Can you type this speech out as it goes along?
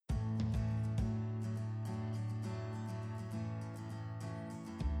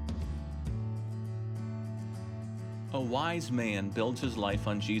A wise man builds his life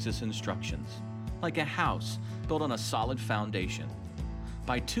on Jesus' instructions, like a house built on a solid foundation.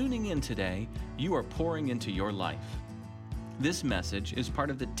 By tuning in today, you are pouring into your life. This message is part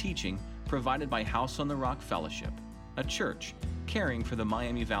of the teaching provided by House on the Rock Fellowship, a church caring for the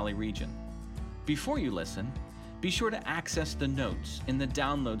Miami Valley region. Before you listen, be sure to access the notes in the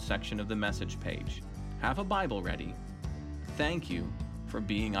download section of the message page. Have a Bible ready. Thank you for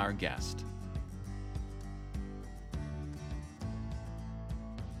being our guest.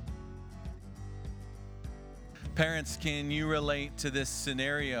 Parents, can you relate to this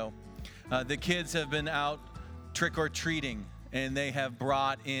scenario? The kids have been out trick-or-treating, and they have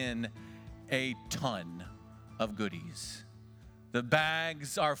brought in a ton of goodies. The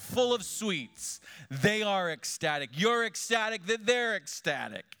bags are full of sweets. They are ecstatic. You're ecstatic that they're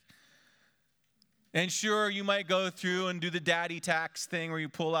ecstatic. And sure, you might go through and do the daddy tax thing where you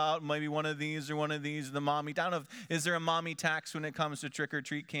pull out maybe one of these, the mommy. I don't know, is there a mommy tax when it comes to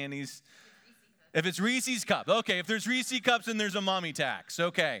trick-or-treat candies? If it's Reese's Cup, okay. If there's Reese's Cups, then there's a mommy tax,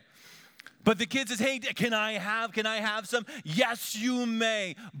 okay. But the kid says, hey, can I have some? Yes, you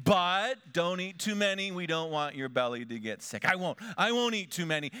may, but don't eat too many. We don't want your belly to get sick. I won't eat too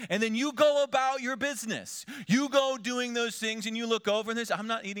many. And then you go about your business. You go doing those things and you look over and they say, I'm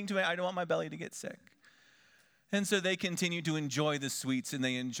not eating too many. I don't want my belly to get sick. And so they continue to enjoy the sweets and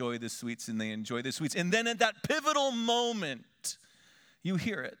they enjoy the sweets and they enjoy the sweets. And then at that pivotal moment, you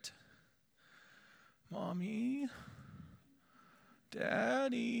hear it. Mommy,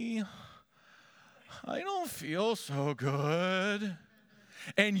 Daddy, I don't feel so good.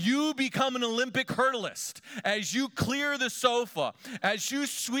 And you become an Olympic hurdlist as you clear the sofa, as you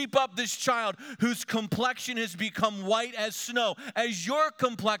sweep up this child whose complexion has become white as snow, as your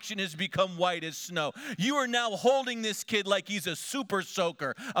complexion has become white as snow. You are now holding this kid like he's a super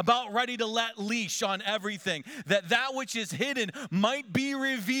soaker, about ready to let leash on everything, that which is hidden might be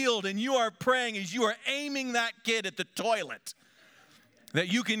revealed, and you are praying as you are aiming that kid at the toilet,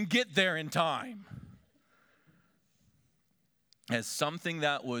 that you can get there in time. As something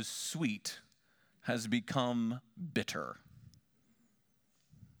that was sweet has become bitter.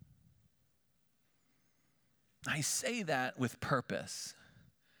 I say that with purpose.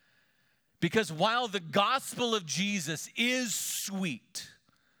 Because while the gospel of Jesus is sweet,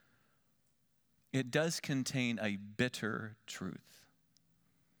 it does contain a bitter truth.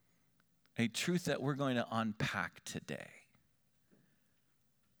 A truth that we're going to unpack today.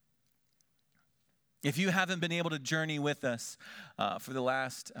 If you haven't been able to journey with us for the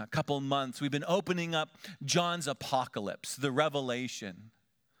last couple months, we've been opening up John's apocalypse, the Revelation.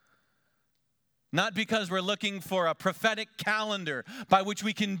 Not because we're looking for a prophetic calendar by which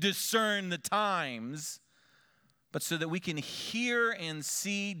we can discern the times, but so that we can hear and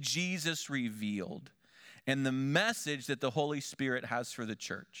see Jesus revealed and the message that the Holy Spirit has for the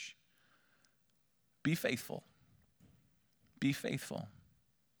church. Be faithful. Be faithful.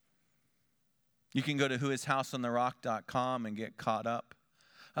 You can go to whoishouseontherock.com and get caught up.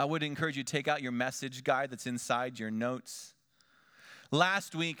 I would encourage you to take out your message guide that's inside your notes.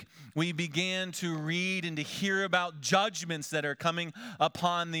 Last week, we began to read and to hear about judgments that are coming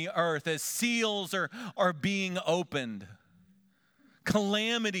upon the earth as seals are being opened,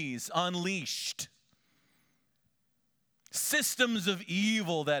 calamities unleashed, systems of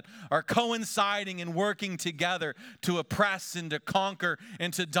evil that are coinciding and working together to oppress and to conquer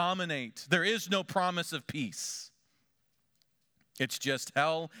and to dominate. There is no promise of peace. It's just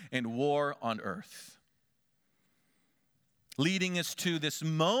hell and war on earth. Leading us to this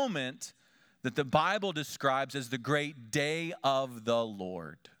moment that the Bible describes as the great day of the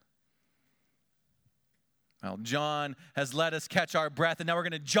Lord. Well, John has let us catch our breath, and now we're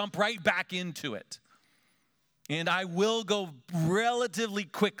going to jump right back into it. And I will go relatively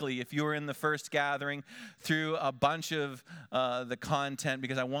quickly, if you were in the first gathering, through a bunch of the content,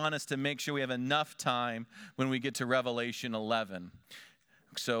 because I want us to make sure we have enough time when we get to Revelation 11.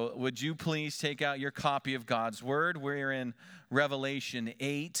 So would you please take out your copy of God's Word? We're in Revelation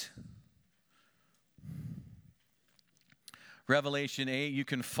 8. Revelation 8, you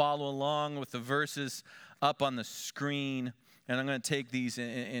can follow along with the verses up on the screen. And I'm going to take these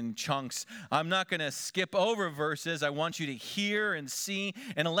in chunks. I'm not going to skip over verses. I want you to hear and see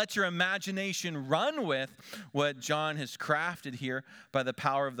and to let your imagination run with what John has crafted here by the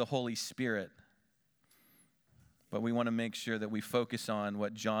power of the Holy Spirit. But we want to make sure that we focus on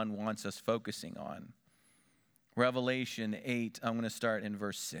what John wants us focusing on. Revelation 8, I'm going to start in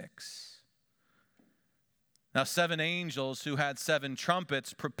verse 6. Now 7 angels who had 7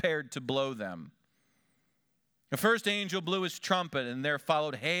 trumpets prepared to blow them. The first angel blew his trumpet, and there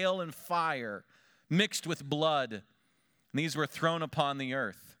followed hail and fire mixed with blood, And these were thrown upon the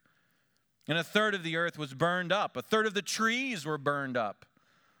earth. And a third of the earth was burned up. A third of the trees were burned up.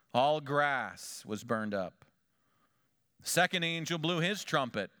 All grass was burned up. The second angel blew his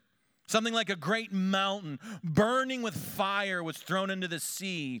trumpet. Something like a great mountain burning with fire was thrown into the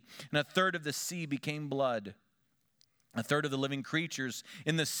sea, and a third of the sea became blood. A third of the living creatures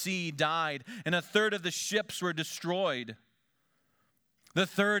in the sea died, and a third of the ships were destroyed. The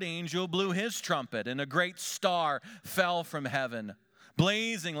third angel blew his trumpet, and a great star fell from heaven,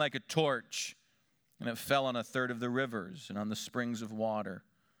 blazing like a torch, and it fell on a third of the rivers and on the springs of water.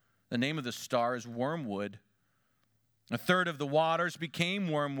 The name of the star is Wormwood. A third of the waters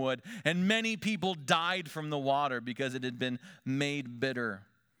became wormwood, and many people died from the water because it had been made bitter.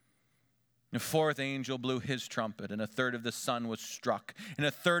 The fourth angel blew his trumpet, and a third of the sun was struck, and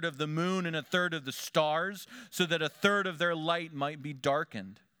a third of the moon, and a third of the stars, so that a third of their light might be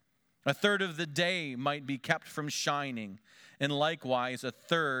darkened. A third of the day might be kept from shining, and likewise a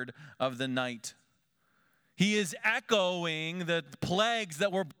third of the night. He is echoing the plagues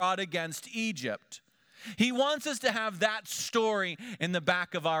that were brought against Egypt. He wants us to have that story in the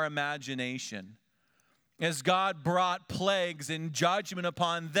back of our imagination. As God brought plagues and judgment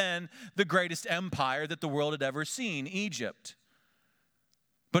upon then the greatest empire that the world had ever seen, Egypt.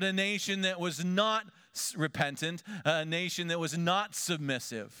 But a nation that was not repentant, a nation that was not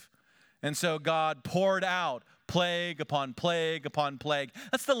submissive. And so God poured out plague upon plague upon plague.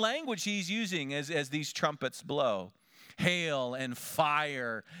 That's the language he's using as these trumpets blow. Hail and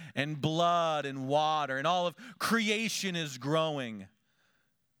fire and blood and water, and all of creation is groaning.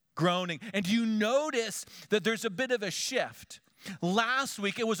 And do you notice that there's a bit of a shift? Last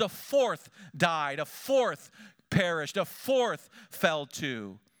week it was a fourth died, a fourth perished, a fourth fell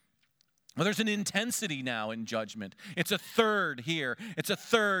to. Well, there's an intensity now in judgment. It's a third here, it's a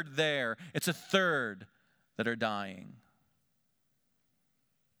third there, it's a third that are dying.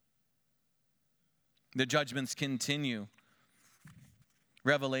 The judgments continue.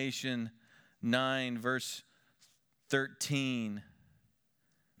 Revelation 9, verse 13.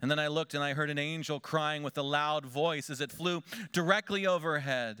 And then I looked and I heard an angel crying with a loud voice as it flew directly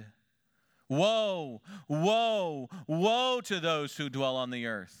overhead. Woe, woe, woe to those who dwell on the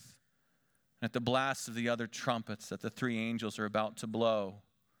earth, at the blast of the other trumpets that the three angels are about to blow.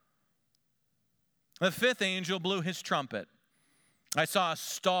 The fifth angel blew his trumpet. I saw a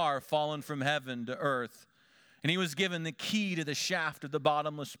star fallen from heaven to earth, and he was given the key to the shaft of the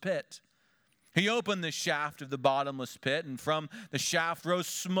bottomless pit. He opened the shaft of the bottomless pit, and from the shaft rose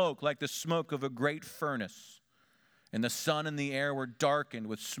smoke like the smoke of a great furnace. And the sun and the air were darkened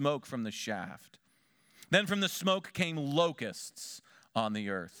with smoke from the shaft. Then from the smoke came locusts on the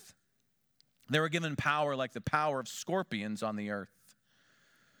earth. They were given power like the power of scorpions on the earth.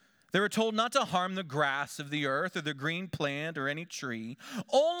 They were told not to harm the grass of the earth or the green plant or any tree.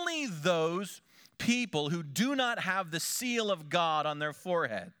 Only those people who do not have the seal of God on their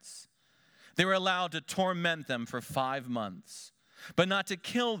foreheads. They were allowed to torment them for 5 months, but not to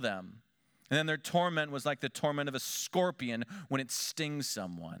kill them. And then their torment was like the torment of a scorpion when it stings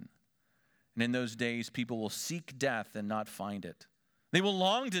someone. And in those days, people will seek death and not find it. They will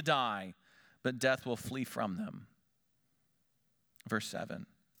long to die, but death will flee from them. Verse 7.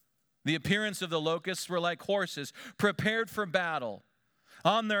 The appearance of the locusts were like horses prepared for battle.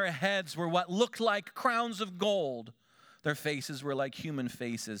 On their heads were what looked like crowns of gold. Their faces were like human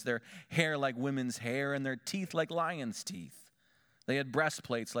faces, their hair like women's hair, and their teeth like lions' teeth. They had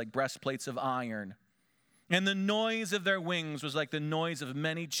breastplates like breastplates of iron. And the noise of their wings was like the noise of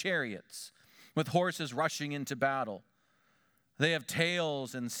many chariots, with horses rushing into battle. They have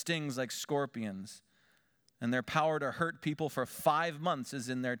tails and stings like scorpions, and their power to hurt people for 5 months is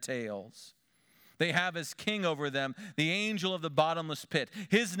in their tails. They have as king over them the angel of the bottomless pit.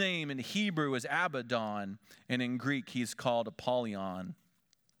 His name in Hebrew is Abaddon, and in Greek he's called Apollyon.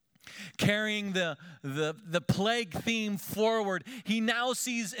 Carrying the plague theme forward, he now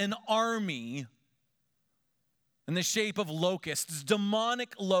sees an army in the shape of locusts,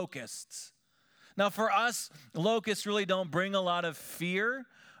 demonic locusts. Now for us, locusts really don't bring a lot of fear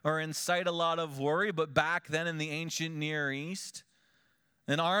or incite a lot of worry, but back then in the ancient Near East,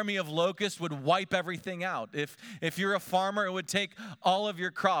 an army of locusts would wipe everything out. If you're a farmer, it would take all of your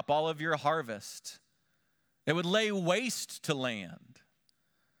crop, all of your harvest. It would lay waste to land.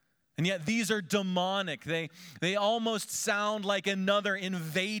 And yet these are demonic. They almost sound like another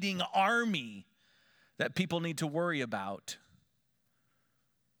invading army that people need to worry about.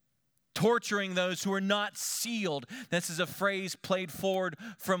 Torturing those who are not sealed. This is a phrase played forward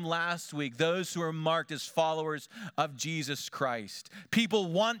from last week. Those who are marked as followers of Jesus Christ.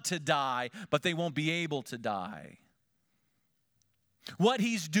 People want to die, but they won't be able to die. What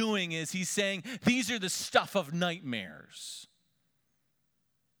he's doing is he's saying, these are the stuff of nightmares.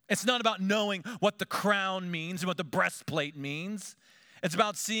 It's not about knowing what the crown means and what the breastplate means. It's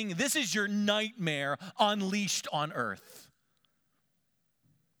about seeing this is your nightmare unleashed on earth.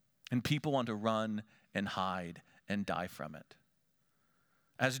 And people want to run and hide and die from it.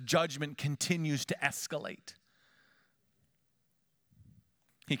 As judgment continues to escalate.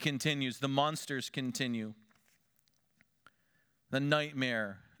 He continues, the monsters continue. The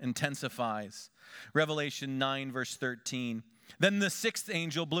nightmare intensifies. Revelation 9, verse 13. Then the sixth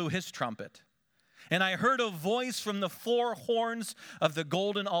angel blew his trumpet, and I heard a voice from the four horns of the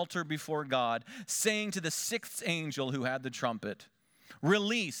golden altar before God, saying to the sixth angel who had the trumpet,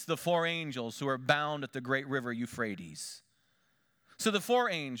 release the four angels who are bound at the great river Euphrates. So the four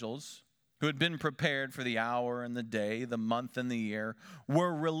angels who had been prepared for the hour and the day, the month and the year,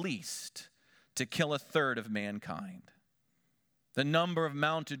 were released to kill a third of mankind. The number of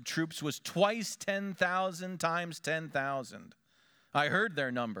mounted troops was twice 10,000 times 10,000. I heard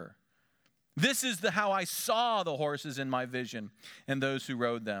their number. This is how I saw the horses in my vision and those who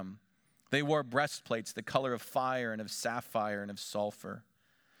rode them. They wore breastplates the color of fire and of sapphire and of sulfur.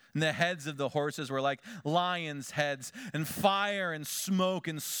 And the heads of the horses were like lions' heads, and fire and smoke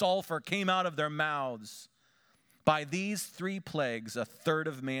and sulfur came out of their mouths. By these three plagues, a third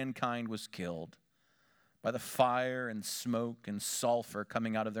of mankind was killed, by the fire and smoke and sulfur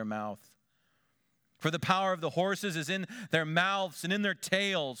coming out of their mouth. For the power of the horses is in their mouths and in their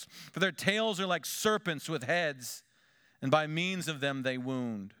tails, for their tails are like serpents with heads, and by means of them they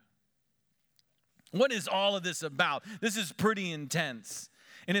wound. What is all of this about? This is pretty intense.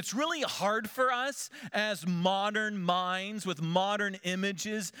 And it's really hard for us as modern minds with modern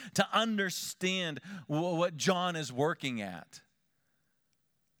images to understand what John is working at.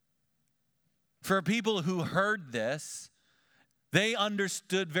 For people who heard this, they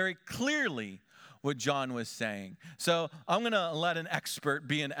understood very clearly what John was saying. So I'm going to let an expert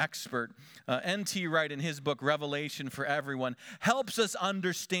be an expert. N.T. Wright, in his book, Revelation for Everyone, helps us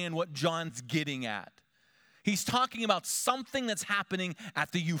understand what John's getting at. He's talking about something that's happening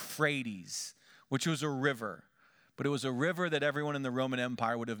at the Euphrates, which was a river. But it was a river that everyone in the Roman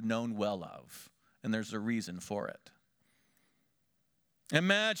Empire would have known well of. And there's a reason for it.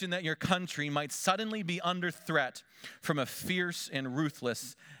 Imagine that your country might suddenly be under threat from a fierce and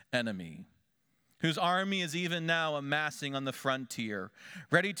ruthless enemy, whose army is even now amassing on the frontier,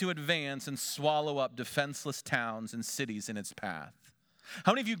 ready to advance and swallow up defenseless towns and cities in its path.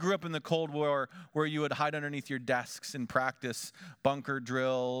 How many of you grew up in the Cold War where you would hide underneath your desks and practice bunker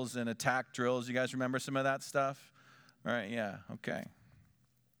drills and attack drills? You guys remember some of that stuff? All right, yeah, okay.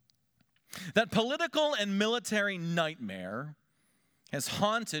 That political and military nightmare has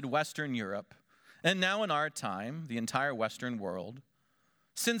haunted Western Europe, and now in our time, the entire Western world,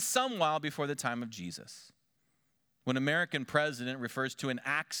 since some while before the time of Jesus. When an American president refers to an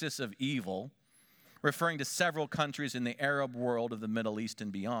axis of evil, referring to several countries in the Arab world of the Middle East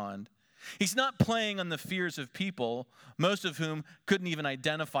and beyond, he's not playing on the fears of people, most of whom couldn't even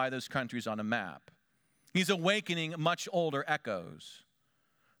identify those countries on a map. He's awakening much older echoes.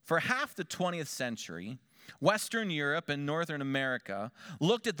 For half the 20th century, Western Europe and Northern America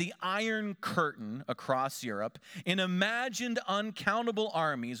looked at the Iron Curtain across Europe and imagined uncountable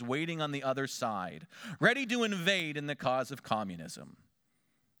armies waiting on the other side, ready to invade in the cause of communism.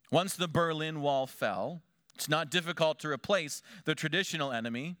 Once the Berlin Wall fell, it's not difficult to replace the traditional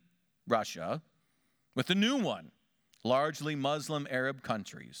enemy, Russia, with a new one, largely Muslim Arab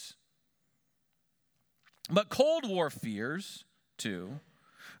countries. But Cold War fears, too,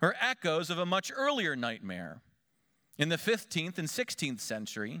 are echoes of a much earlier nightmare. In the 15th and 16th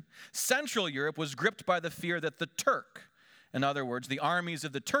century, Central Europe was gripped by the fear that the Turk, in other words, the armies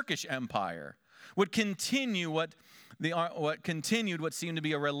of the Turkish Empire, would continue what seemed to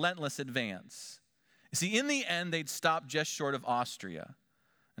be a relentless advance. You see, in the end, they'd stop just short of Austria.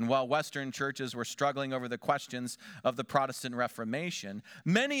 And while Western churches were struggling over the questions of the Protestant Reformation,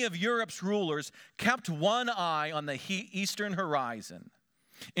 many of Europe's rulers kept one eye on the eastern horizon.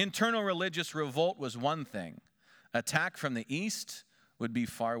 Internal religious revolt was one thing. Attack from the east would be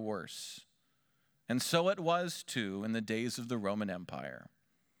far worse. And so it was, too, in the days of the Roman Empire.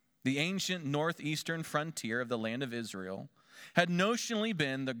 The ancient northeastern frontier of the land of Israel had notionally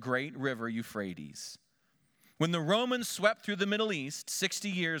been the great river Euphrates. When the Romans swept through the Middle East 60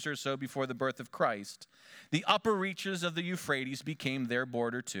 years or so before the birth of Christ, the upper reaches of the Euphrates became their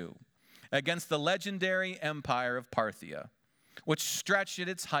border too, against the legendary empire of Parthia, which stretched at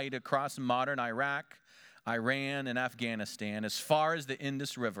its height across modern Iraq, Iran, and Afghanistan as far as the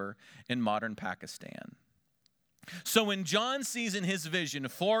Indus River in modern Pakistan. So when John sees in his vision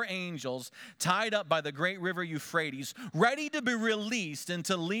 4 angels tied up by the great river Euphrates, ready to be released and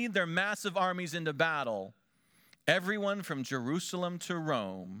to lead their massive armies into battle, everyone from Jerusalem to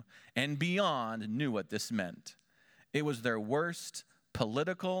Rome and beyond knew what this meant. It was their worst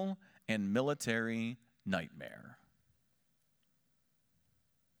political and military nightmare.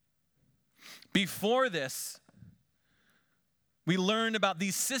 Before this, we learned about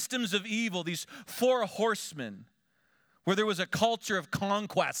these systems of evil, these 4 horsemen, where there was a culture of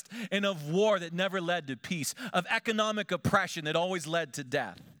conquest and of war that never led to peace, of economic oppression that always led to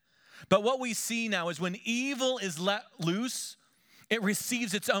death. But what we see now is when evil is let loose, it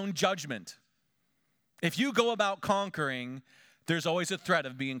receives its own judgment. If you go about conquering, there's always a threat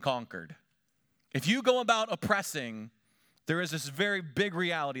of being conquered. If you go about oppressing, there is this very big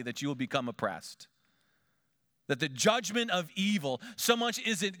reality that you will become oppressed. That the judgment of evil, so much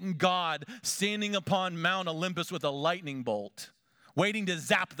isn't God standing upon Mount Olympus with a lightning bolt, waiting to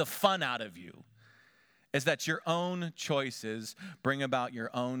zap the fun out of you, is that your own choices bring about your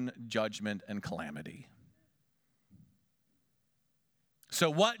own judgment and calamity. So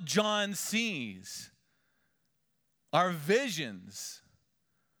what John sees are visions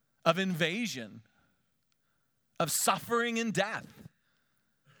of invasion, of suffering and death,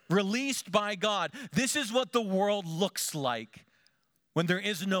 released by God. This is what the world looks like when there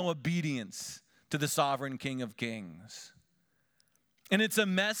is no obedience to the sovereign King of Kings. And it's a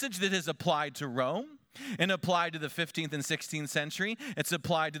message that is applied to Rome and applied to the 15th and 16th century. It's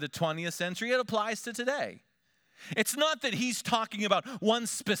applied to the 20th century. It applies to today. It's not that he's talking about one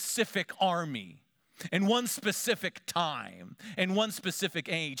specific army in one specific time, in one specific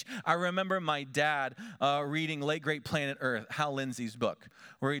age. I remember my dad reading Late Great Planet Earth, Hal Lindsey's book,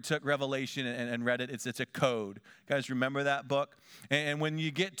 where he took Revelation and read it. It's a code. You guys remember that book? And when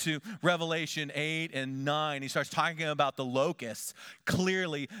you get to Revelation 8 and 9, he starts talking about the locusts.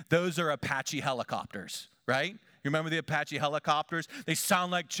 Clearly, those are Apache helicopters, right? You remember the Apache helicopters? They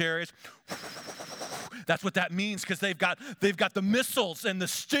sound like chariots. That's what that means, because they've got the missiles and the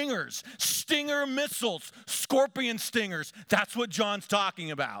stingers, stinger missiles, scorpion stingers. That's what John's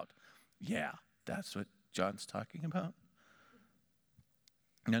talking about. Yeah, that's what John's talking about.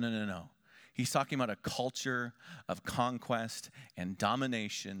 No. He's talking about a culture of conquest and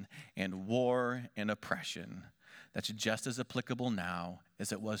domination and war and oppression that's just as applicable now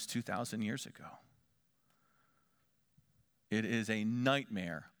as it was 2,000 years ago. It is a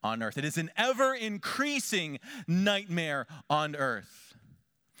nightmare on earth. It is an ever-increasing nightmare on earth.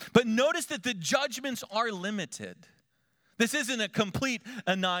 But notice that the judgments are limited. This isn't a complete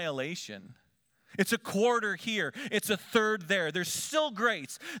annihilation. It's a quarter here. It's a third there. There's still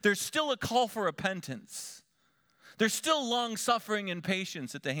grace. There's still a call for repentance. There's still long-suffering and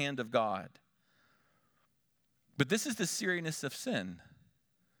patience at the hand of God. But this is the seriousness of sin.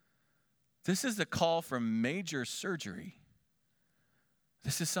 This is the call for major surgery.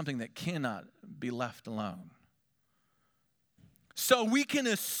 This is something that cannot be left alone. So we can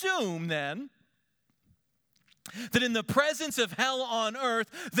assume then that in the presence of hell on earth,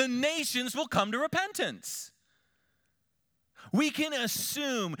 the nations will come to repentance. We can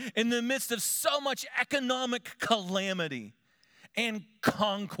assume in the midst of so much economic calamity and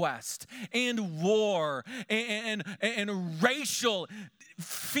conquest and war and racial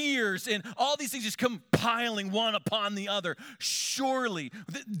fears and all these things just compiling one upon the other. Surely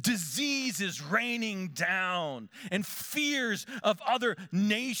disease is raining down and fears of other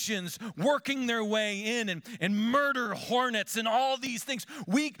nations working their way in and murder hornets and all these things.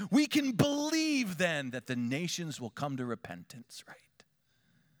 We can believe then that the nations will come to repentance,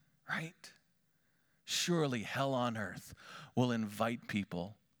 right? Surely hell on earth will invite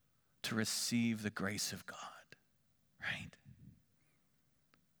people to receive the grace of God, right?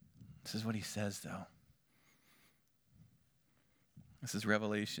 This is what he says, though. This is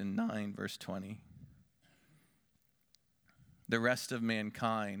Revelation 9, verse 20. The rest of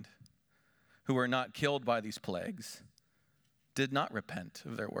mankind who were not killed by these plagues did not repent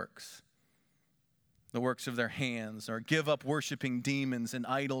of their works, the works of their hands, or give up worshiping demons and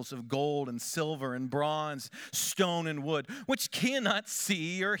idols of gold and silver and bronze, stone and wood, which cannot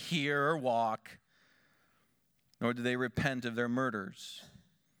see or hear or walk. Nor did they repent of their murders,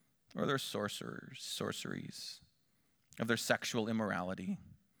 or their sorceries, of their sexual immorality,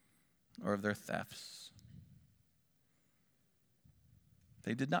 or of their thefts.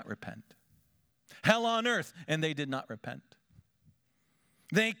 They did not repent. Hell on earth, and they did not repent.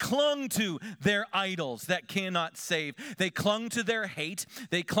 They clung to their idols that cannot save. They clung to their hate.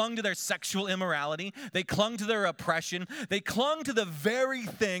 They clung to their sexual immorality. They clung to their oppression. They clung to the very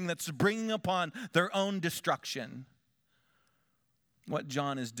thing that's bringing upon their own destruction. What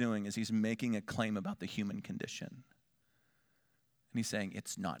John is doing is he's making a claim about the human condition. And he's saying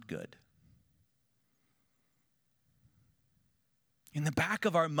it's not good. In the back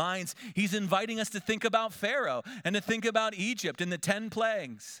of our minds, he's inviting us to think about Pharaoh and to think about Egypt and the 10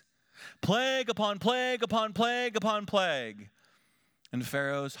 plagues. Plague upon plague upon plague upon plague. And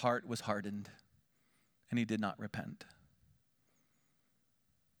Pharaoh's heart was hardened, and he did not repent.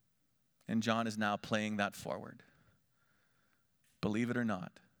 And John is now playing that forward. Believe it or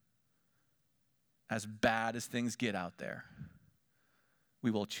not, as bad as things get out there,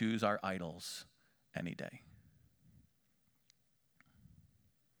 we will choose our idols any day.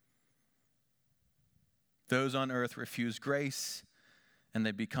 Those on earth refuse grace, and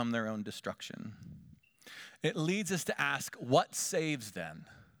they become their own destruction. It leads us to ask, what saves then?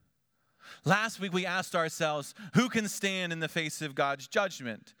 Last week we asked ourselves, who can stand in the face of God's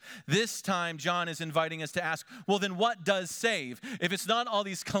judgment? This time John is inviting us to ask, well then what does save? If it's not all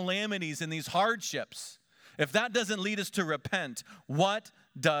these calamities and these hardships, if that doesn't lead us to repent, what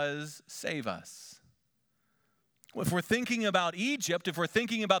does save us? If we're thinking about Egypt, if we're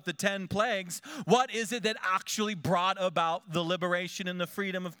thinking about the 10 plagues, what is it that actually brought about the liberation and the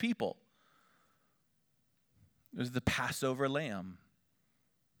freedom of people? It was the Passover lamb.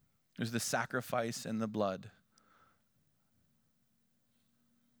 It was the sacrifice and the blood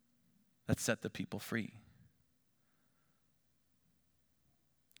that set the people free.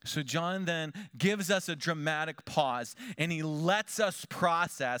 So John then gives us a dramatic pause, and he lets us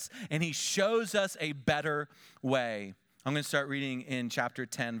process, and he shows us a better way. I'm going to start reading in chapter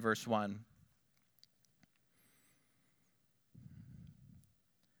 10, verse 1.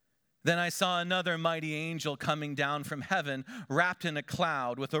 Then I saw another mighty angel coming down from heaven, wrapped in a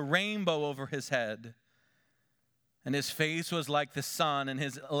cloud, with a rainbow over his head. And his face was like the sun, and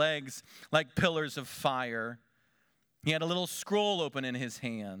his legs like pillars of fire. He had a little scroll open in his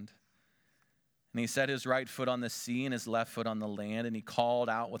hand. And he set his right foot on the sea and his left foot on the land. And he called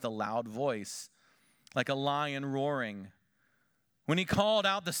out with a loud voice, like a lion roaring. When he called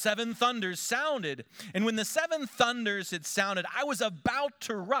out, the 7 thunders sounded. And when the 7 thunders had sounded, I was about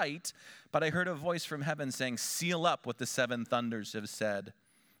to write, but I heard a voice from heaven saying, seal up what the 7 thunders have said,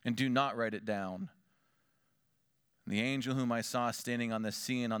 and do not write it down. The angel whom I saw standing on the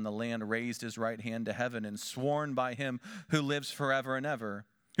sea and on the land raised his right hand to heaven and sworn by him who lives forever and ever,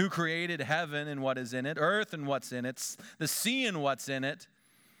 who created heaven and what is in it, earth and what's in it, the sea and what's in it,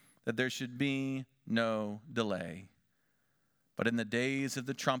 that there should be no delay. But in the days of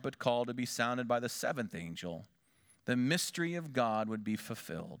the trumpet call to be sounded by the 7th angel, the mystery of God would be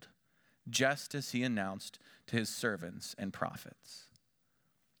fulfilled, just as he announced to his servants and prophets.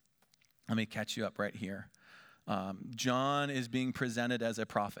 Let me catch you up right here. John is being presented as a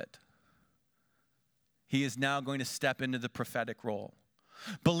prophet. He is now going to step into the prophetic role.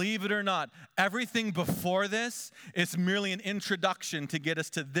 Believe it or not, everything before this is merely an introduction to get us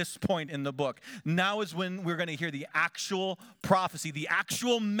to this point in the book. Now is when we're going to hear the actual prophecy, the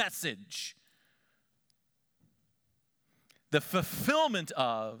actual message. The fulfillment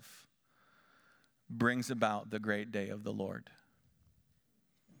of brings about the great day of the Lord.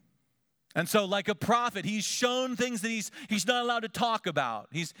 And so like a prophet, he's shown things that he's not allowed to talk about.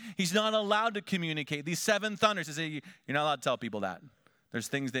 He's not allowed to communicate. These 7 thunders, I say, you're not allowed to tell people that. There's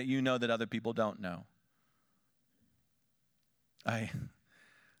things that you know that other people don't know. I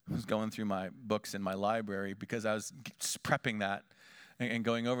was going through my books in my library because I was prepping that and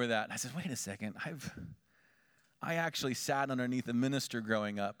going over that. And I said, wait a second, I actually sat underneath a minister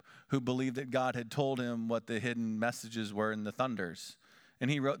growing up who believed that God had told him what the hidden messages were in the thunders. And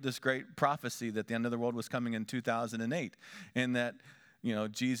he wrote this great prophecy that the end of the world was coming in 2008. And that,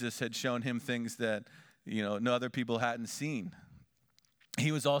 Jesus had shown him things that, no other people hadn't seen.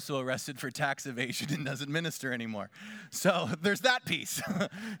 He was also arrested for tax evasion and doesn't minister anymore. So there's that piece.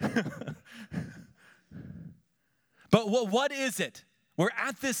 But what is it? We're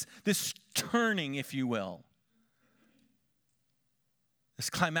at this turning, if you will.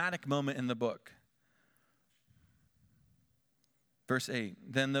 This climatic moment in the book. Verse 8,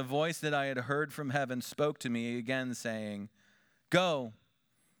 then the voice that I had heard from heaven spoke to me again, saying, go,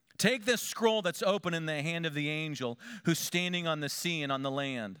 take this scroll that's open in the hand of the angel who's standing on the sea and on the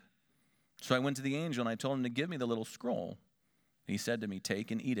land. So I went to the angel and I told him to give me the little scroll. He said to me,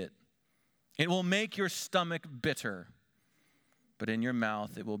 take and eat it. It will make your stomach bitter, but in your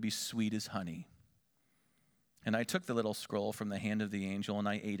mouth it will be sweet as honey. And I took the little scroll from the hand of the angel, and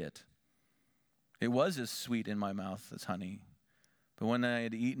I ate it. It was as sweet in my mouth as honey, but when I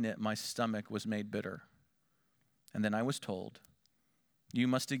had eaten it, my stomach was made bitter. And then I was told, you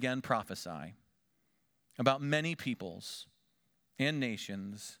must again prophesy about many peoples and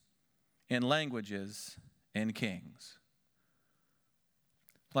nations and languages and kings.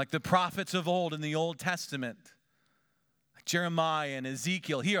 Like the prophets of old in the Old Testament, like Jeremiah and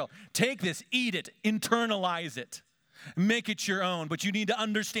Ezekiel. Here, take this, eat it, internalize it, make it your own. But you need to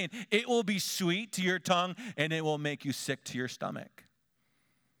understand, it will be sweet to your tongue and it will make you sick to your stomach.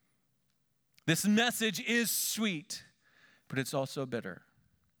 This message is sweet, but it's also bitter.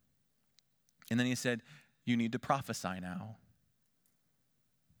 And then he said, you need to prophesy now.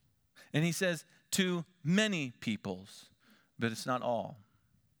 And he says, to many peoples, but it's not all.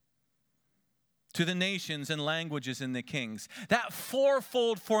 To the nations and languages and the kings. That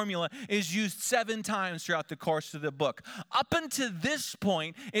fourfold formula is used 7 times throughout the course of the book. Up until this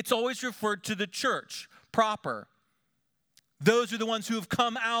point, it's always referred to the church proper. Those are the ones who have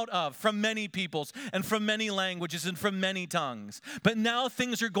come out of, from many peoples and from many languages and from many tongues. But now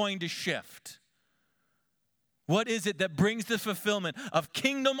things are going to shift. What is it that brings the fulfillment of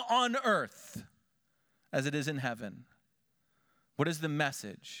kingdom on earth as it is in heaven? What is the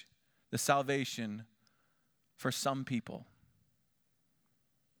message? The salvation for some people.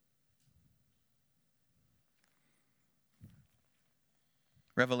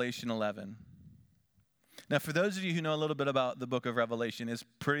 Revelation 11. Now, for those of you who know a little bit about the book of Revelation, it's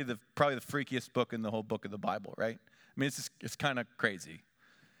probably the freakiest book in the whole book of the Bible, right? I mean, it's kind of crazy.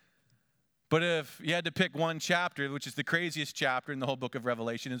 But if you had to pick one chapter, which is the craziest chapter in the whole book of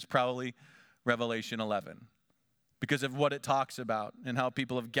Revelation, it's probably Revelation 11. Because of what it talks about and how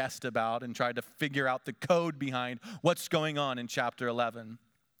people have guessed about and tried to figure out the code behind what's going on in chapter 11.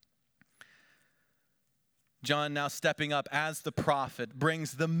 John, now stepping up as the prophet,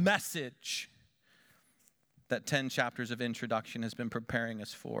 brings the message that 10 chapters of introduction has been preparing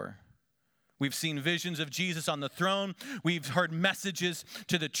us for. We've seen visions of Jesus on the throne. We've heard messages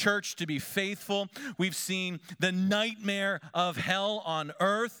to the church to be faithful. We've seen the nightmare of hell on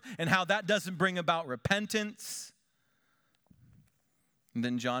earth and how that doesn't bring about repentance. And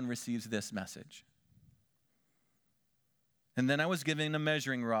then John receives this message. And then I was given a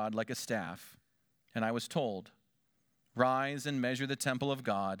measuring rod like a staff, and I was told, rise and measure the temple of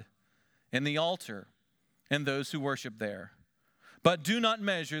God and the altar and those who worship there. But do not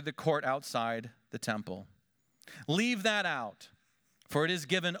measure the court outside the temple. Leave that out, for it is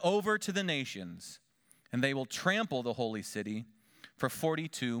given over to the nations, and they will trample the holy city for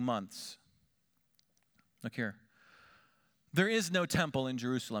 42 months. Look here. There is no temple in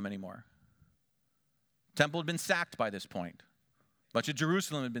Jerusalem anymore. Temple had been sacked by this point. Much of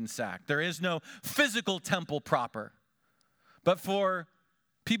Jerusalem had been sacked. There is no physical temple proper. But for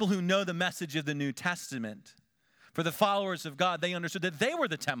people who know the message of the New Testament, for the followers of God, they understood that they were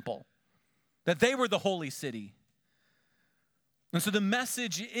the temple, that they were the holy city. And so the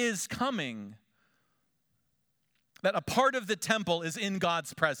message is coming that a part of the temple is in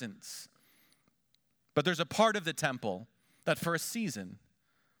God's presence. But there's a part of the temple that for a season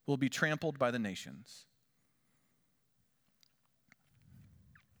will be trampled by the nations.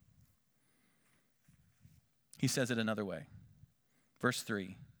 He says it another way. Verse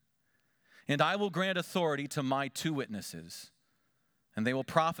 3. And I will grant authority to my 2 witnesses, and they will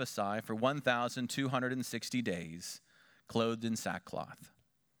prophesy for 1,260 days, clothed in sackcloth.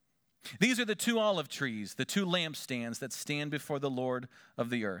 These are the 2 olive trees, the 2 lampstands that stand before the Lord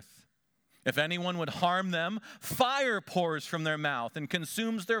of the earth. If anyone would harm them, fire pours from their mouth and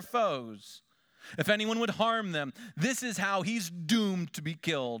consumes their foes. If anyone would harm them, this is how he's doomed to be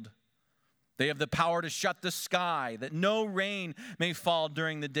killed. They have the power to shut the sky, that no rain may fall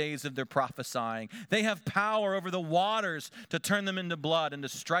during the days of their prophesying. They have power over the waters to turn them into blood and to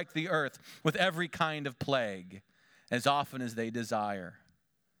strike the earth with every kind of plague, as often as they desire.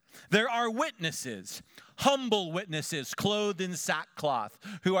 There are witnesses, humble witnesses, clothed in sackcloth,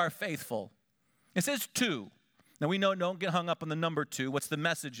 who are faithful. It says 2. Now we know, don't get hung up on the number 2. What's the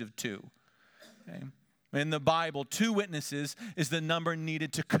message of 2? Okay. In the Bible, 2 witnesses is the number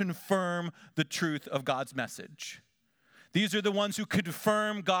needed to confirm the truth of God's message. These are the ones who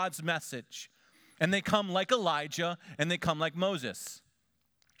confirm God's message. And they come like Elijah and they come like Moses.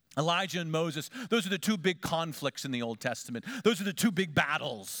 Elijah and Moses, those are the 2 big conflicts in the Old Testament. Those are the 2 big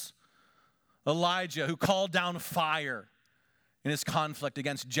battles. Elijah, who called down fire in his conflict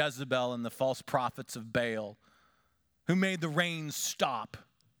against Jezebel and the false prophets of Baal, who made the rain stop.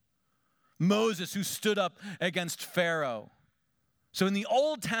 Moses, who stood up against Pharaoh So in the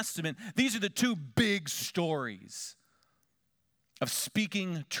Old Testament, these are the two big stories of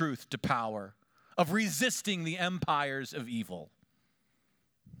speaking truth to power, of resisting the empires of evil.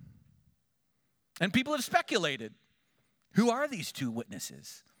 And people have speculated, who are these two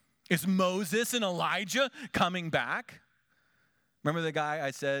witnesses? Is Moses and Elijah coming back? Remember the guy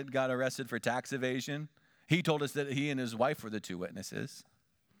I said got arrested for tax evasion? He told us that he and his wife were the two witnesses.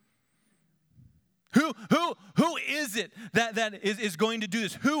 Who is it that is going to do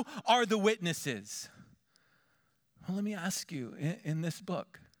this? Who are the witnesses? Well, let me ask you, in this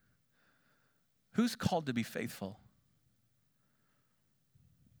book, who's called to be faithful?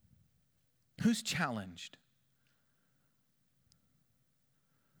 Who's challenged?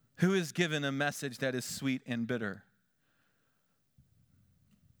 Who is given a message that is sweet and bitter?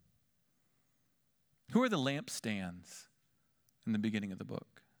 Who are the lampstands in the beginning of the book?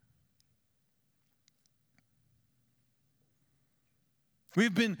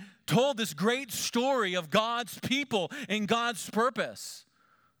 We've been told this great story of God's people and God's purpose.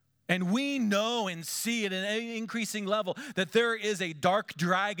 And we know and see at an increasing level that there is a dark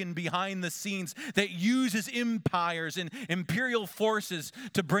dragon behind the scenes that uses empires and imperial forces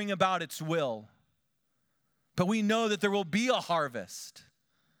to bring about its will. But we know that there will be a harvest.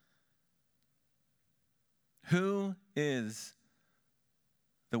 Who is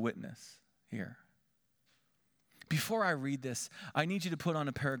the witness here? Before I read this, I need you to put on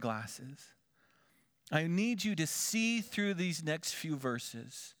a pair of glasses. I need you to see through these next few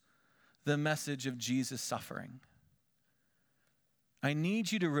verses the message of Jesus' suffering. I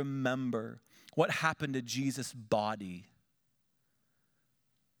need you to remember what happened to Jesus' body,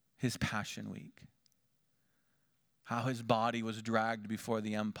 his Passion Week. How his body was dragged before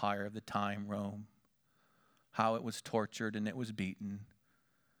the empire of the time, Rome. How it was tortured and it was beaten.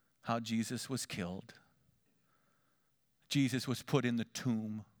 How Jesus was killed. Jesus was put in the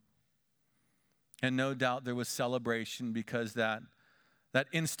tomb. And no doubt there was celebration because that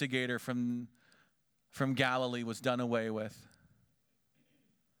instigator from Galilee was done away with.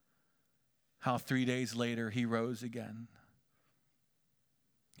 How 3 days later he rose again.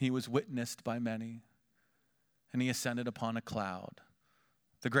 He was witnessed by many. And he ascended upon a cloud.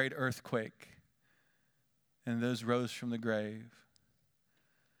 The great earthquake. And those rose from the grave.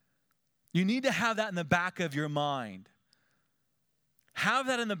 You need to have that in the back of your mind. Have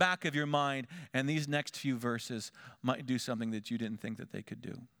that in the back of your mind, and these next few verses might do something that you didn't think that they could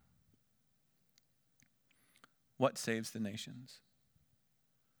do. What saves the nations?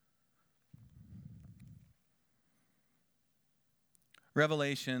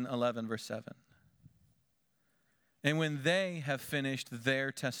 Revelation 11, verse 7. And when they have finished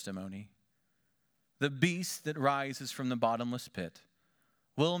their testimony, the beast that rises from the bottomless pit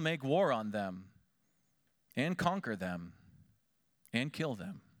will make war on them and conquer them and kill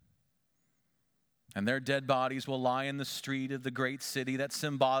them. And their dead bodies will lie in the street of the great city that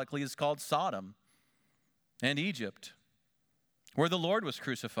symbolically is called Sodom and Egypt, where the Lord was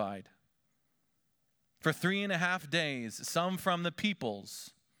crucified. For 3.5 days, some from the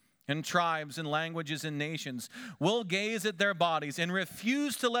peoples and tribes and languages and nations will gaze at their bodies and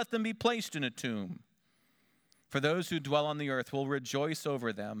refuse to let them be placed in a tomb. For those who dwell on the earth will rejoice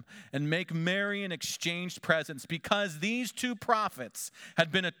over them and make merry and exchange presents, because these two prophets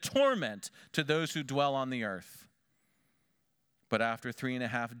had been a torment to those who dwell on the earth. But after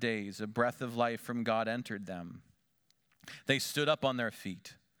 3.5 days, a breath of life from God entered them. They stood up on their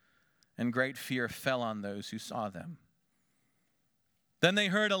feet, and great fear fell on those who saw them. Then they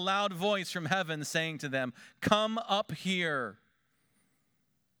heard a loud voice from heaven saying to them, "Come up here."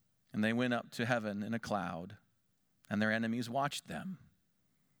 And they went up to heaven in a cloud, and their enemies watched them.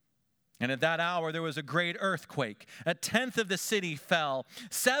 And at that hour there was a great earthquake. 1/10 of the city fell.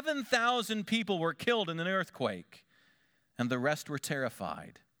 7,000 people were killed in an earthquake. And the rest were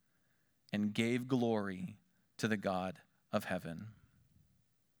terrified and gave glory to the God of heaven.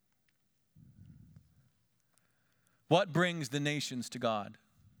 What brings the nations to God?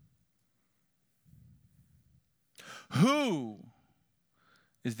 Who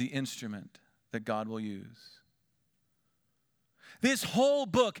is the instrument that God will use? This whole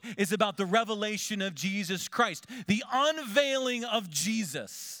book is about the revelation of Jesus Christ, the unveiling of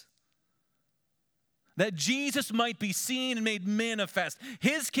Jesus. That Jesus might be seen and made manifest.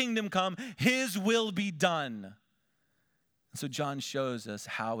 His kingdom come, His will be done. So John shows us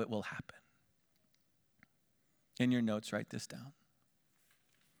how it will happen. In your notes, write this down.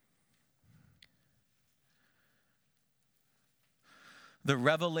 The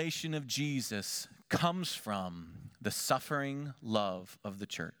revelation of Jesus comes from the suffering love of the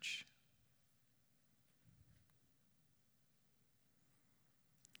church.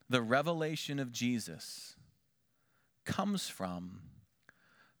 the revelation of Jesus comes from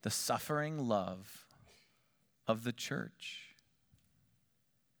the suffering love of the church.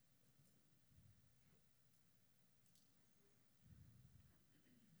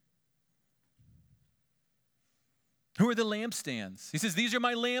 Who are the lampstands? He says, these are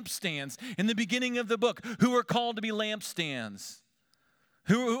my lampstands in the beginning of the book. Who are called to be lampstands?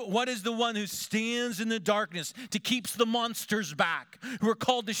 What is the one who stands in the darkness to keeps the monsters back? Who are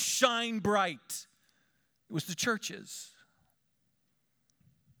called to shine bright? It was the churches.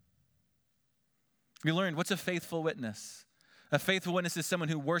 We learned, what's a faithful witness? A faithful witness is someone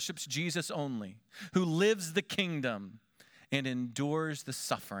who worships Jesus only, who lives the kingdom and endures the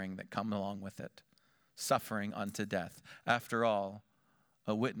suffering that comes along with it. Suffering unto death. After all,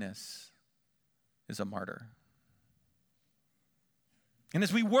 a witness is a martyr. And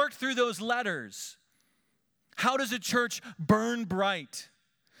as we work through those letters, how does a church burn bright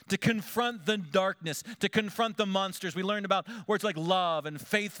to confront the darkness, to confront the monsters? We learned about words like love and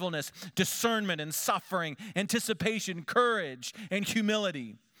faithfulness, discernment and suffering, anticipation, courage, and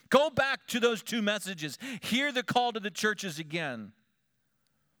humility. Go back to those two messages. Hear the call to the churches again.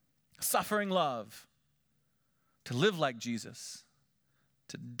 Suffering love. To live like Jesus,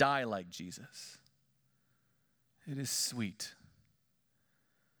 to die like Jesus. It is sweet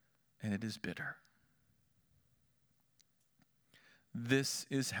and it is bitter. This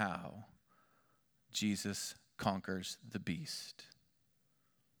is how Jesus conquers the beast.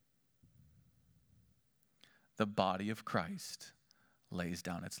 The body of Christ lays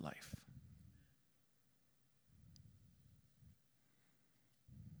down its life.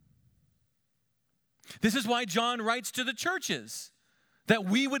 This is why John writes to the churches, that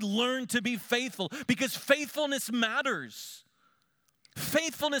we would learn to be faithful, because faithfulness matters.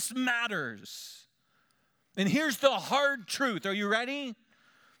 Faithfulness matters. And here's the hard truth. Are you ready?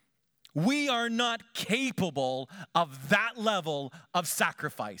 We are not capable of that level of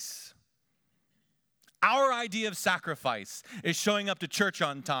sacrifice. Our idea of sacrifice is showing up to church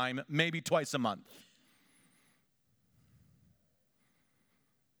on time, maybe twice a month.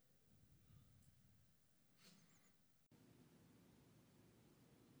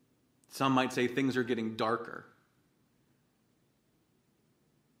 Some might say things are getting darker.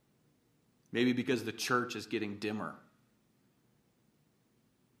 Maybe because the church is getting dimmer.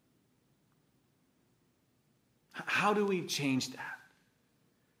 How do we change that?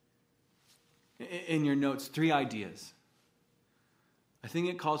 In your notes, 3 ideas. I think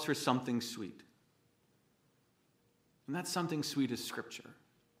it calls for something sweet. And that something sweet is Scripture.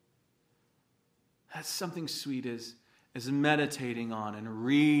 That something sweet is meditating on and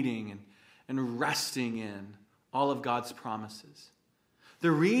reading and resting in all of God's promises. The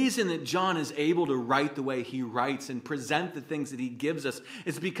reason that John is able to write the way he writes and present the things that he gives us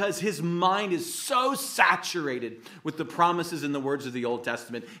is because his mind is so saturated with the promises and the words of the Old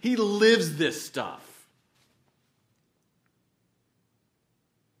Testament. He lives this stuff.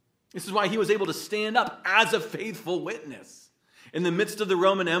 This is why he was able to stand up as a faithful witness in the midst of the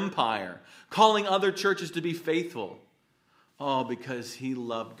Roman Empire, calling other churches to be faithful. Oh, because he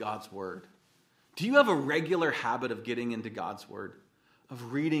loved God's word. Do you have a regular habit of getting into God's word?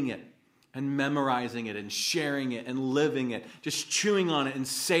 Of reading it and memorizing it and sharing it and living it, just chewing on it and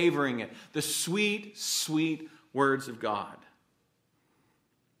savoring it. The sweet, sweet words of God.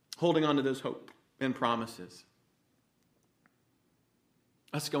 Holding on to those hope and promises.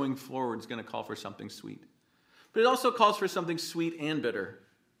 Us going forward is going to call for something sweet. But it also calls for something sweet and bitter.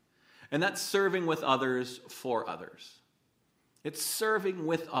 And that's serving with others for others. It's serving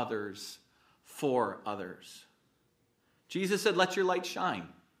with others for others. Jesus said, let your light shine,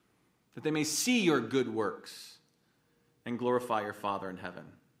 that they may see your good works and glorify your Father in heaven.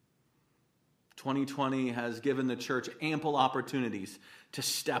 2020 has given the church ample opportunities to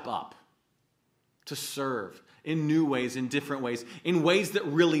step up, to serve in new ways, in different ways, in ways that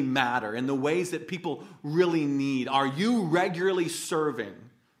really matter, in the ways that people really need. Are you regularly serving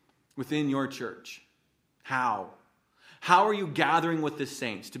within your church? How? How are you gathering with the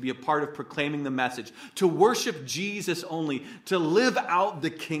saints to be a part of proclaiming the message, to worship Jesus only, to live out the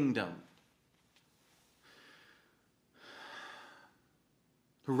kingdom?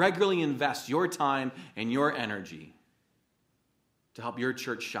 To regularly invest your time and your energy to help your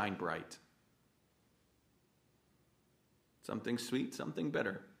church shine bright. Something sweet, something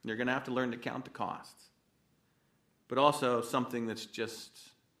bitter. You're going to have to learn to count the costs. But also something that's just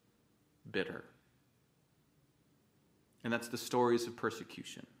bitter. And that's the stories of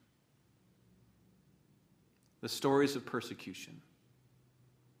persecution. The stories of persecution.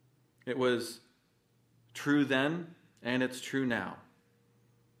 It was true then, and it's true now.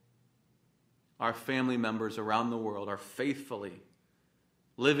 our family members around the world are faithfully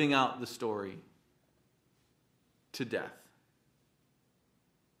living out the story to death.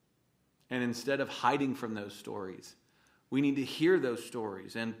 And instead of hiding from those stories, we need to hear those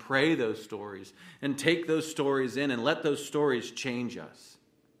stories and pray those stories and take those stories in and let those stories change us.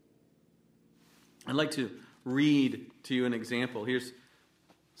 I'd like to read to you an example. Here's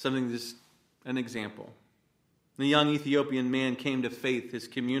an example. The young Ethiopian man came to faith. His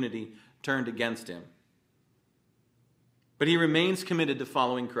community turned against him. But he remains committed to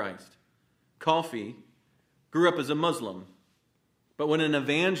following Christ. Kofi grew up as a Muslim, but when an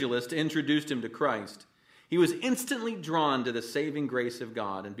evangelist introduced him to Christ, he was instantly drawn to the saving grace of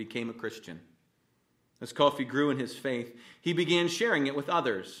God and became a Christian. As Kofi grew in his faith, he began sharing it with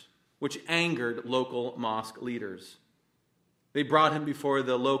others, which angered local mosque leaders. They brought him before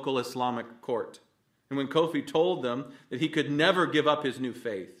the local Islamic court. And when Kofi told them that he could never give up his new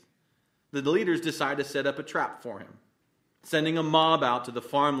faith, the leaders decided to set up a trap for him. Sending a mob out to the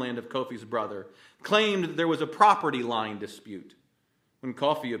farmland of Kofi's brother, claimed that there was a property line dispute. When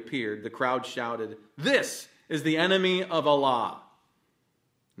Kofi appeared, the crowd shouted, "This is the enemy of Allah!"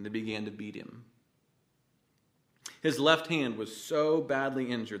 And they began to beat him. His left hand was so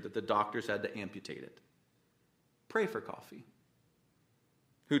badly injured that the doctors had to amputate it. Pray for Kofi,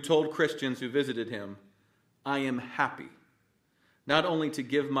 who told Christians who visited him, "I am happy not only to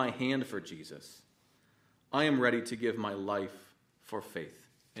give my hand for Jesus, I am ready to give my life for faith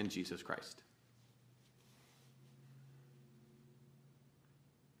in Jesus Christ."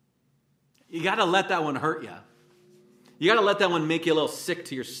 You got to let that one hurt you. You got to let that one make you a little sick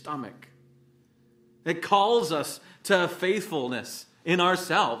to your stomach. It calls us to faithfulness in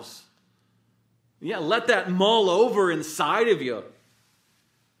ourselves. Yeah, let that mull over inside of you.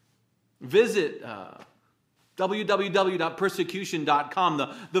 Visit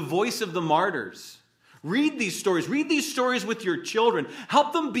www.persecution.com, the voice of the martyrs. Read these stories. Read these stories with your children.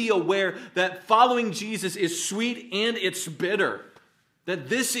 Help them be aware that following Jesus is sweet and it's bitter. That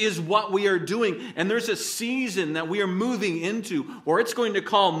this is what we are doing. And there's a season that we are moving into where it's going to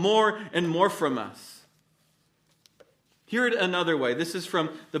call more and more from us. Hear it another way. This is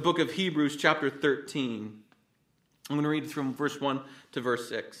from the book of Hebrews, chapter 13. I'm going to read from verse 1 to verse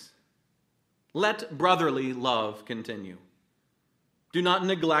 6. Let brotherly love continue. Do not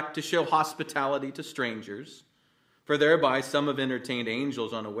neglect to show hospitality to strangers, for thereby some have entertained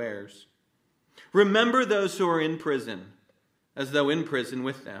angels unawares. Remember those who are in prison, as though in prison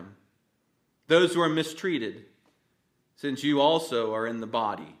with them, those who are mistreated, since you also are in the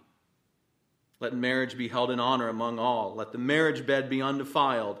body. Let marriage be held in honor among all. Let the marriage bed be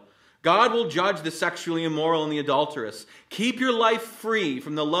undefiled. God will judge the sexually immoral and the adulterous. Keep your life free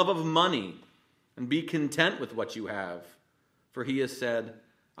from the love of money, and be content with what you have. For he has said,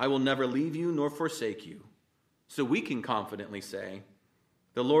 I will never leave you nor forsake you. So we can confidently say,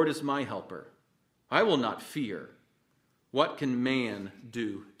 the Lord is my helper. I will not fear. What can man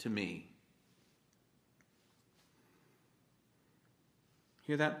do to me?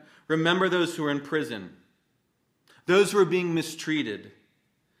 Hear that? Remember those who are in prison, those who are being mistreated,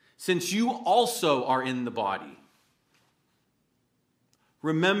 since you also are in the body.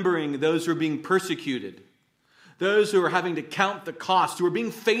 Remembering those who are being persecuted, those who are having to count the cost, who are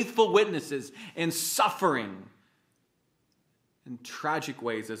being faithful witnesses and suffering in tragic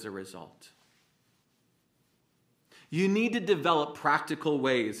ways as a result. You need to develop practical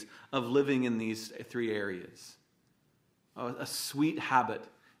ways of living in these three areas. A sweet habit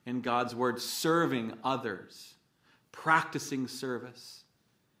in God's word, serving others, practicing service,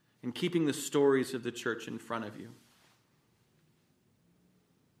 and keeping the stories of the church in front of you.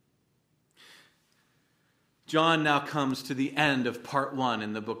 John now comes to the end of part 1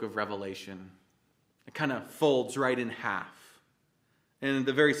 in the book of Revelation. It kind of folds right in half. And in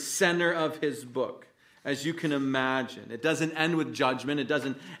the very center of his book, as you can imagine, it doesn't end with judgment. It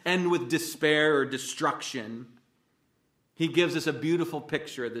doesn't end with despair or destruction. He gives us a beautiful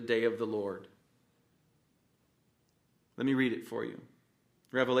picture of the day of the Lord. Let me read it for you.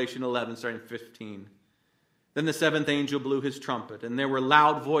 Revelation 11, starting 15. Then the seventh angel blew his trumpet, and there were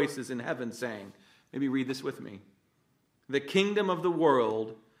loud voices in heaven saying, maybe read this with me. The kingdom of the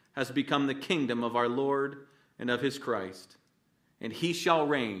world has become the kingdom of our Lord and of his Christ, and he shall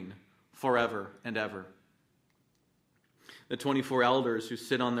reign forever and ever. The 24 elders who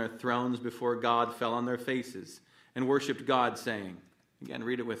sit on their thrones before God fell on their faces and worshiped God, saying, again,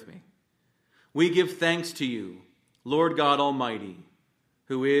 read it with me. We give thanks to you, Lord God Almighty,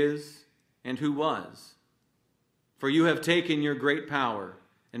 who is and who was, for you have taken your great power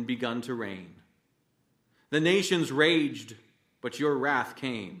and begun to reign. The nations raged, but your wrath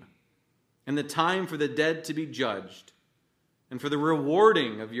came, and the time for the dead to be judged, and for the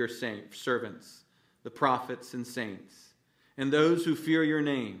rewarding of your servants, the prophets and saints, and those who fear your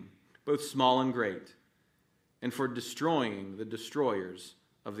name, both small and great, and for destroying the destroyers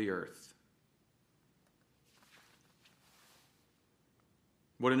of the earth.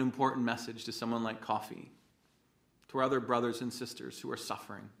 What an important message to someone like Coffee, to our other brothers and sisters who are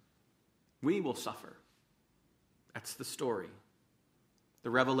suffering. We will suffer. That's the story. The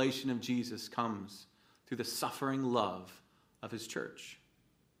revelation of Jesus comes through the suffering love of his church.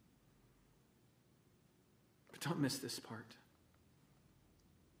 But don't miss this part.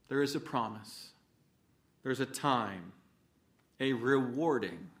 There is a promise. There's a time, a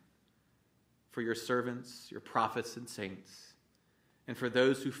rewarding for your servants, your prophets and saints, and for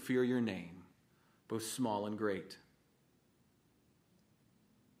those who fear your name, both small and great.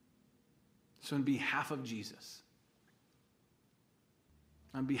 So on behalf of Jesus,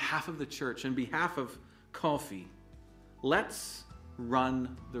 on behalf of the church, on behalf of Coffee, let's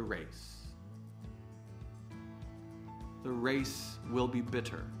run the race. The race will be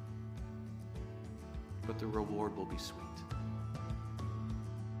bitter, but the reward will be sweet.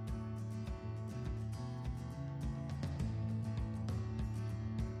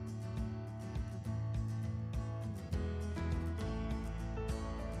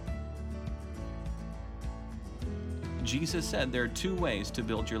 Jesus said there are two ways to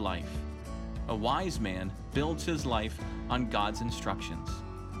build your life. A wise man builds his life on God's instructions,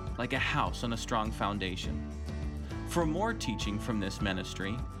 like a house on a strong foundation. For more teaching from this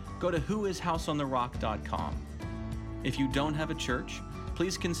ministry, go to whoishouseontherock.com. If you don't have a church,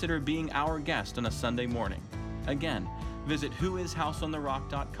 please consider being our guest on a Sunday morning. Again, visit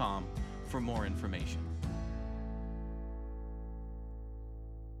whoishouseontherock.com for more information.